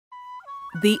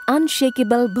The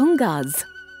Unshakable Bhungas.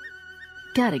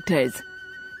 Characters: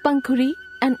 Pankhuri,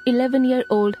 an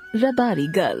 11-year-old Rabari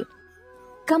girl.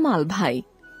 Kamal Bhai,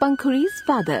 Pankhuri's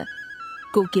father.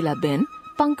 Kokila Ben,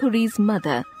 Pankhuri's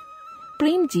mother.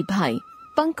 Premji Bhai,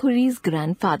 Pankhuri's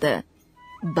grandfather.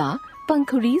 Ba,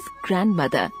 Pankhuri's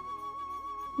grandmother.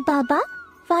 Baba,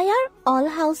 why are all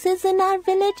houses in our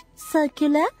village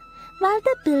circular while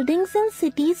the buildings in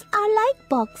cities are like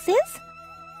boxes?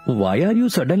 Why are you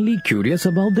suddenly curious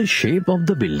about the shape of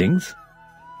the buildings?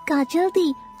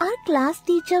 Kajaldi, our class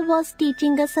teacher was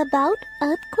teaching us about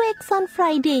earthquakes on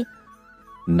Friday.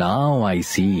 Now I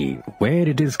see where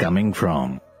it is coming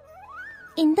from.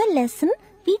 In the lesson,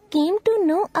 we came to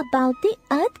know about the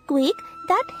earthquake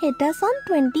that hit us on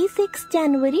 26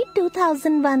 January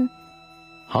 2001.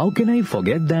 How can I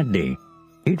forget that day?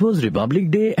 It was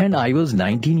Republic Day and I was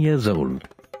 19 years old.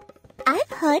 I've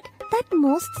heard that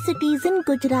most cities in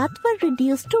Gujarat were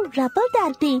reduced to rubble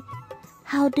that day.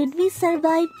 How did we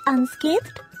survive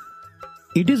unscathed?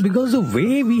 It is because the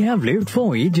way we have lived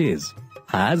for ages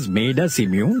has made us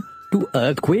immune to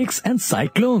earthquakes and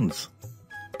cyclones.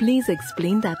 Please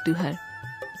explain that to her.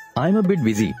 I'm a bit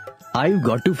busy. I've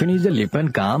got to finish the lip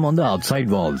and calm on the outside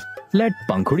walls. Let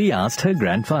Pankhuri ask her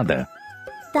grandfather.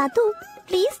 Dadu,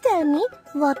 please tell me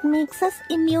what makes us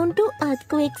immune to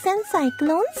earthquakes and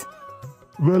cyclones?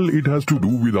 Well, it has to do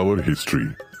with our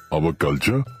history, our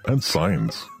culture and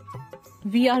science.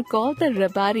 We are called the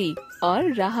Rabari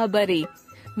or Rahabari,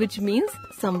 which means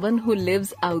someone who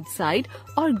lives outside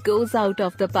or goes out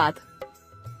of the path.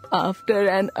 After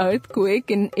an earthquake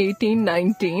in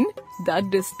 1819 that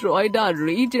destroyed our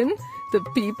region, the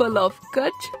people of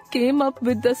Kutch came up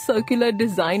with the circular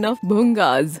design of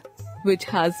Bhungas, which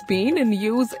has been in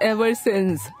use ever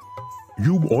since.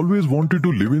 You've always wanted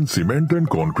to live in cement and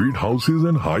concrete houses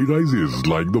and high-rises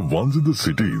like the ones in the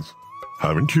cities,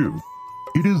 haven't you?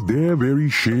 It is their very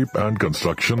shape and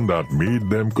construction that made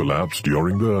them collapse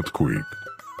during the earthquake.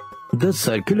 The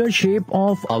circular shape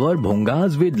of our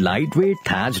Bhungas with lightweight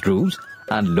thatched roofs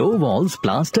and low walls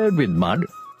plastered with mud,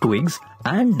 twigs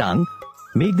and dung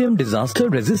make them disaster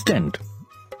resistant.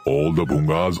 All the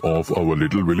Bhungas of our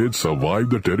little village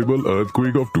survived the terrible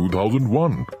earthquake of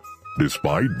 2001,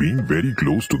 despite being very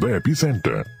close to the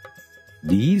epicenter.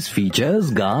 These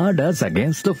features guard us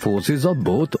against the forces of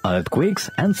both earthquakes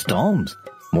and storms.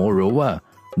 Moreover,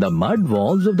 the mud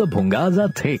walls of the Bhungas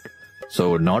are thick,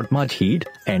 so not much heat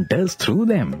enters through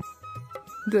them.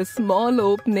 The small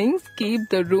openings keep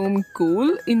the room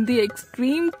cool in the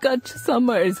extreme Kutch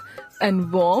summers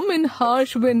and warm in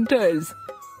harsh winters.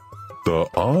 The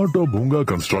art of Bhunga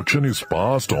construction is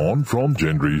passed on from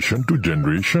generation to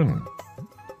generation.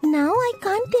 Now I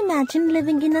can't imagine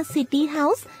living in a city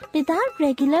house without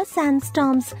regular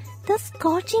sandstorms, the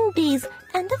scorching days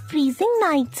and the freezing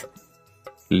nights.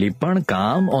 Lip and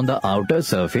calm on the outer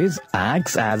surface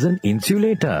acts as an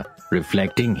insulator,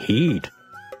 reflecting heat.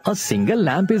 A single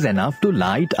lamp is enough to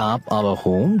light up our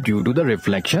home due to the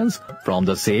reflections from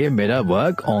the same mirror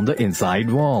work on the inside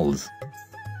walls.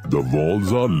 The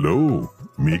walls are low,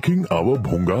 making our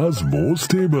Bhungas more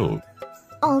stable.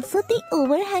 Also, the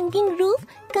overhanging roof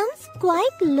comes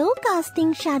quite low,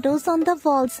 casting shadows on the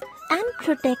walls and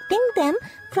protecting them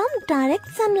from direct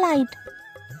sunlight.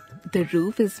 The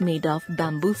roof is made of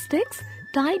bamboo sticks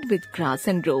tied with grass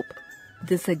and rope.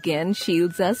 This again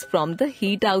shields us from the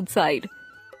heat outside.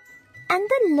 And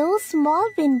the low small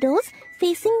windows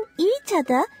facing each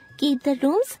other keep the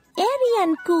rooms airy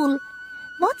and cool.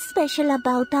 What's special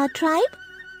about our tribe?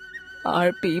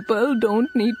 Our people don't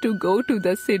need to go to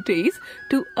the cities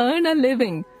to earn a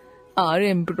living. Our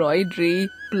embroidery,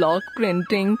 block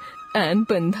printing and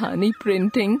bandhani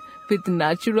printing with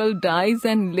natural dyes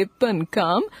and lip and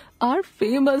calm are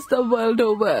famous the world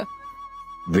over.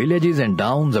 Villages and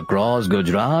towns across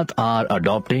Gujarat are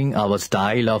adopting our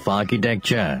style of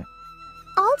architecture.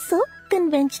 Also,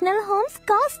 conventional homes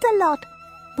cost a lot.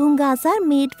 Bhungas are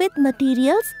made with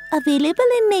materials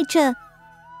available in nature.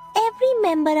 Every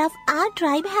member of our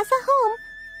tribe has a home.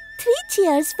 3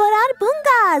 cheers for our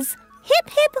Bhungas! Hip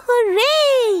hip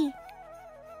hooray!